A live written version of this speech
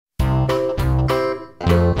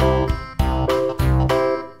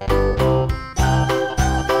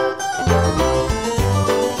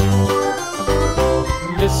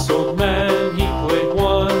This old man, he played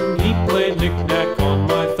one. He played knick-knack on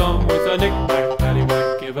my thumb with a knick-knack,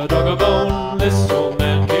 paddywhack, give a dog a bone. This old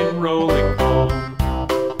man came rolling home.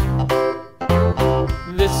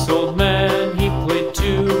 This old man, he played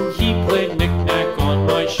two. He played knick-knack on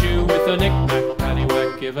my shoe with a knick-knack,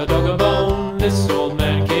 paddywhack, give a dog a bone. This old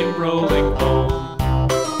man came rolling home.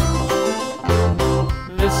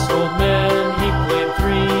 This old man, he played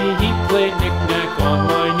three. He played knick-knack on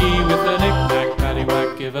my knee with a knick-knack,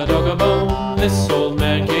 paddywhack, give a dog a bone. This old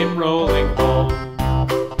man came rolling home.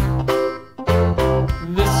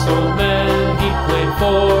 This old man, he played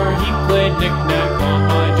four. He played knick-knack on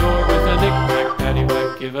my door with a knick-knack,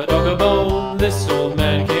 paddywhack, give a dog a bone. This old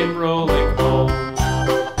man came rolling home.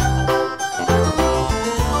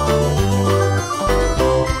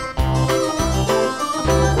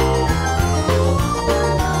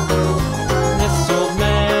 This old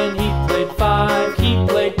man, he played five. He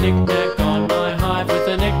played knick-knack on my hive with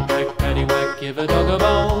a knick-knack, paddywhack, give a dog a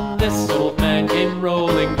bone. This old man came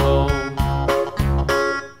rolling home.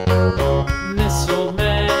 This old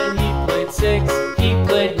man, he played six. He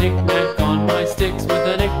played knick-knack on my sticks with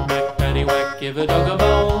a knick-knack, paddywhack, give a dog a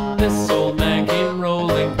bone. This old man came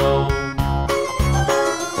rolling home.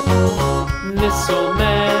 This old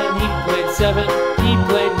man, he played seven. He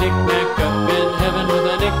played knick-knack up in heaven with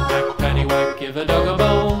a knick-knack, paddywhack, give a dog a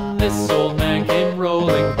bone. This old man came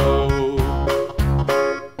rolling home.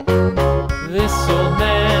 This old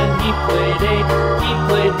man, he played eight. He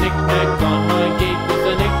played knick-knack on my gate with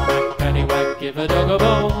a knick-knack, paddywhack, give a dog a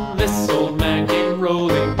bone. This old man came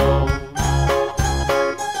rolling home.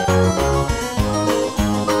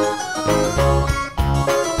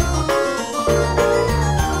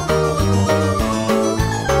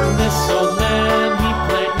 This old man, he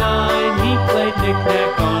played nine. He played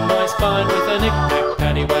knick-knack on my spine with a knick-knack,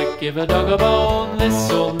 paddywhack, give a dog a bone.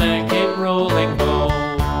 This old man came rolling home.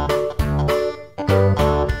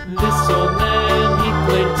 This old man, he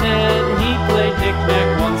played ten. He played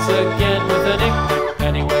knick-knack once again with a knick-knack,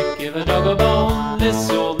 paddywhack, give a dog a bone. This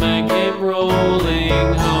old man came rolling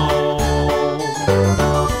home.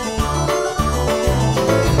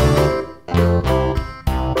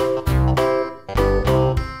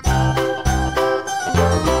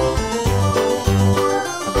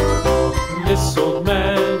 This old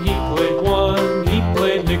man, he played one. He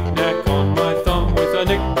played knick-knack on my thumb with a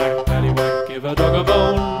knick-knack, paddywhack, give a dog a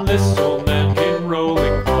bone. This old man came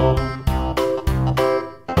rolling home.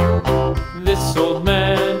 This old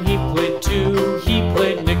man, he played two. He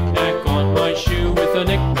played knick-knack on my shoe with a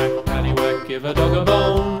knick-knack, paddywhack, give a dog a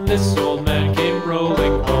bone. This old man came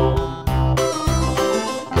rolling home.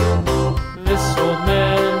 This old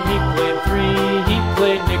man, he played three. He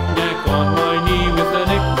played knick-knack on my knee with a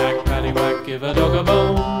knick-knack, paddywhack, give a dog a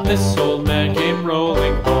bone. This old man came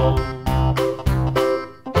rolling home.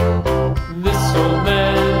 This old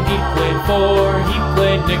man, he played four. He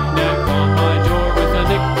played knick-knack on my door with a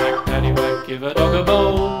knick-knack, paddywhack, give a dog a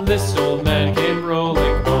bone. This old man came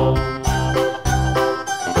rolling home.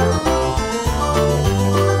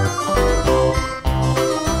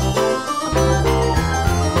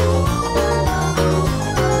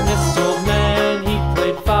 This old man, he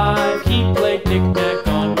played five. He played knick-knack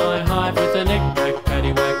on my hive with a knick-knack,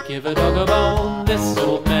 paddywhack, give a dog a bone. This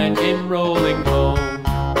old man came rolling home.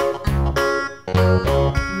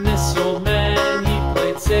 This old man, he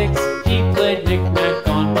played six. He played knick-knack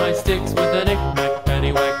on my sticks with a knick-knack,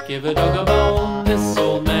 paddywhack, give a dog a bone. This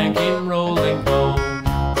old man came rolling home.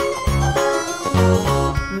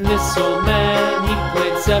 This old man, he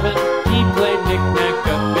played seven. He played knick-knack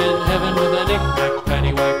up in heaven with a knick-knack,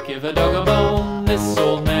 paddywhack, give a dog a bone. This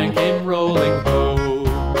old man came rolling home.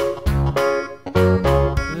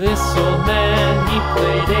 This old man, he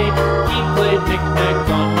played eight. He played knick-knack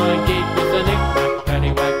on my gate with a knick-knack,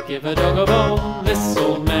 paddywhack, give a dog a bone. This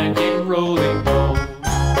old man came rolling home.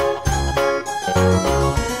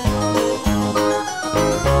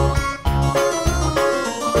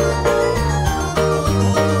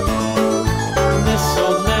 This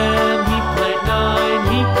old man, he played nine.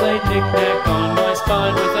 He played knick-knack on my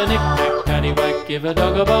spine with a knick-knack, paddywhack, give a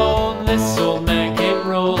dog a bone. This old man came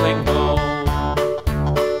rolling home.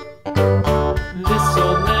 This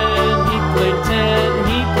old man, he played ten.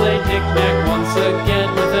 He played knick-knack once again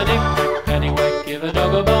with a knick-knack, paddywhack, give a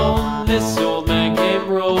dog a bone. This old man came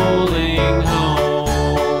rolling home.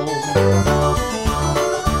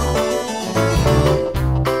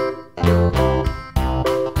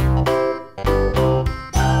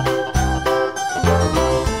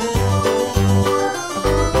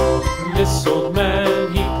 This old man,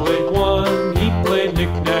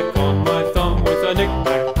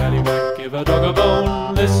 a dog a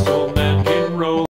bone. This old man